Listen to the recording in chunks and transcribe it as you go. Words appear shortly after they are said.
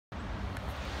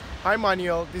Hi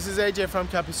Manuel, this is AJ from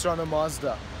Capo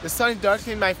Mazda. The sun is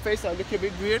directly in my face, I look a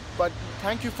bit weird, but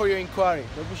thank you for your inquiry.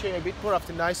 Let me show you a bit more of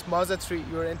the nice Mazda 3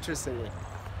 you're interested in.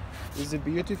 This is a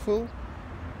beautiful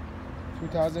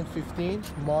 2015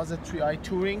 Mazda 3i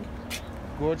Touring.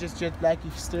 Gorgeous jet black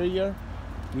exterior,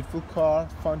 beautiful car,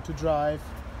 fun to drive.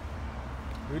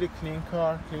 Really clean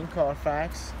car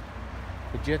facts.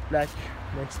 The jet black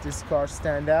makes this car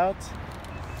stand out.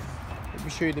 Let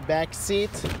me show you the back seat.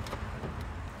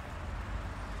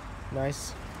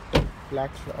 Nice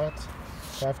black cloth.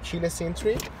 You have keyless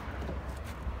entry.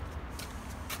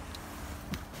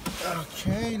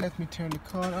 Okay, let me turn the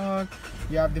car on.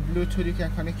 You have the Bluetooth, you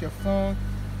can connect your phone.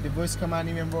 The voice command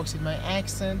even works with my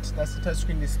accent. That's the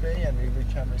touchscreen display and rear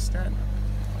camera stand.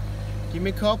 Give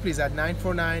me a call please at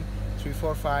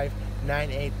 949-345-9839.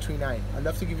 I'd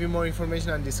love to give you more information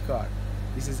on this car.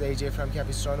 This is AJ from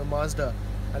Capo Mazda.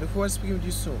 I look forward to speaking with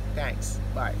you soon. Thanks.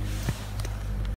 Bye.